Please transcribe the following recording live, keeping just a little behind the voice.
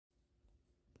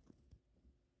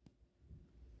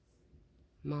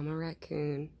Mama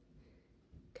Raccoon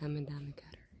coming down the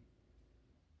gutter.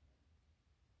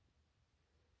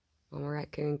 Mama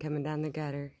Raccoon coming down the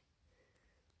gutter.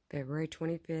 February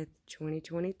 25th,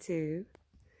 2022.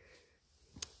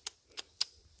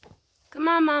 Come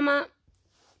on, Mama.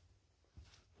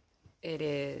 It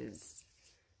is,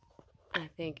 I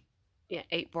think, yeah,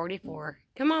 8:44.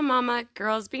 Come on, Mama.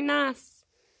 Girls, be nice.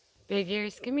 Big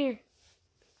ears, come here.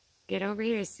 Get over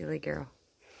here, silly girl.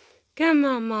 Come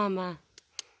on, Mama.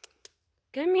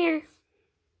 Come here.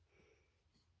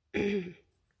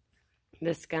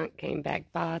 The skunk came back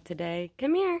by today.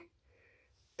 Come here.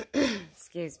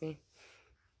 Excuse me.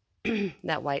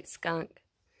 That white skunk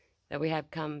that we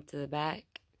have come to the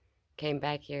back came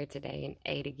back here today and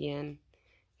ate again.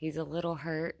 He's a little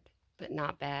hurt, but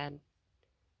not bad.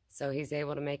 So he's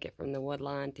able to make it from the wood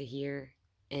line to here,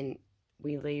 and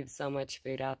we leave so much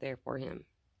food out there for him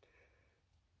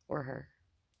or her.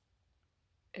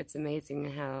 It's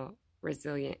amazing how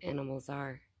resilient animals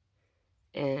are.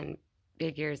 And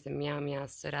Big Ears and Meow Meow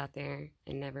stood out there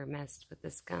and never messed with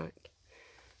the skunk.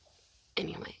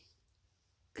 Anyway,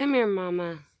 come here,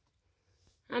 Mama.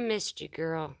 I missed you,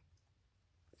 girl.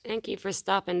 Thank you for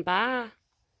stopping by.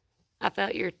 I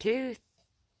felt your tooth.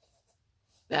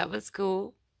 That was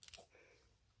cool.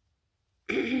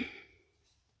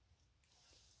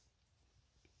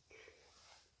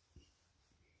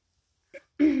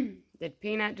 Did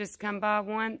Peanut just come by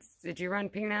once? Did you run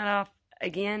Peanut off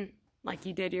again like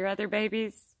you did your other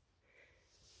babies?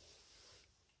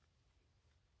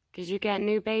 'Cause you got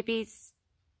new babies?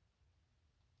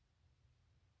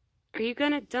 Are you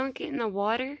gonna dunk it in the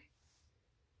water?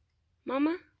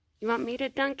 Mama, you want me to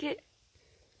dunk it?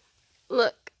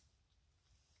 Look.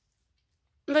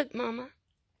 Look, Mama.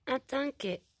 I dunked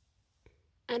it.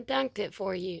 I dunked it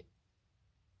for you.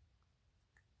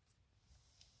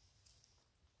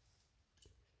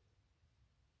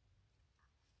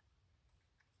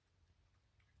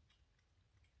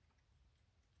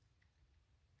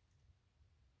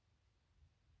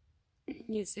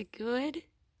 Is it good?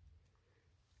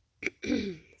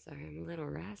 Sorry, I'm a little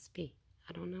raspy.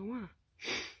 I don't know why.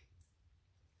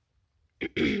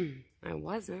 I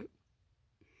wasn't.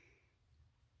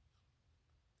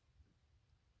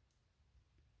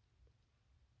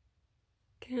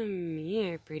 Come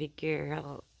here, pretty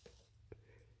girl.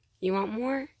 You want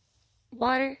more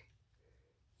water?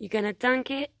 You gonna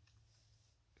dunk it?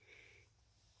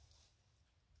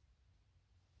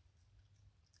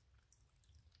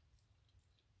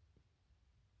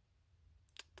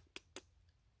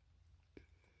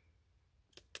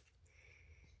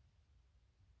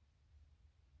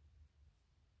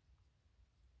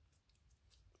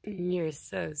 You're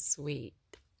so sweet.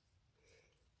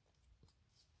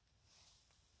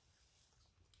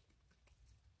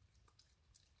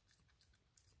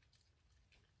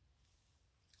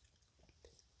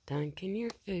 Dunking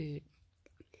your food.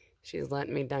 She's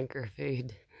letting me dunk her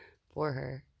food for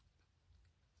her.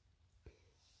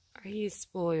 Are you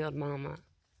spoiled, Mama?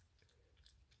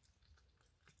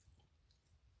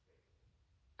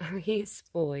 Are you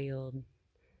spoiled?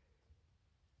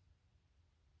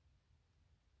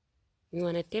 You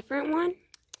want a different one?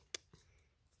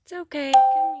 It's okay.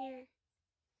 Come here.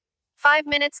 5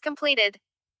 minutes completed.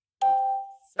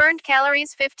 Burned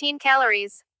calories, 15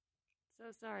 calories.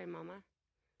 So sorry, Mama.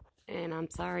 And I'm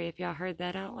sorry if y'all heard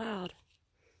that out loud.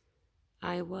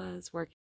 I was working.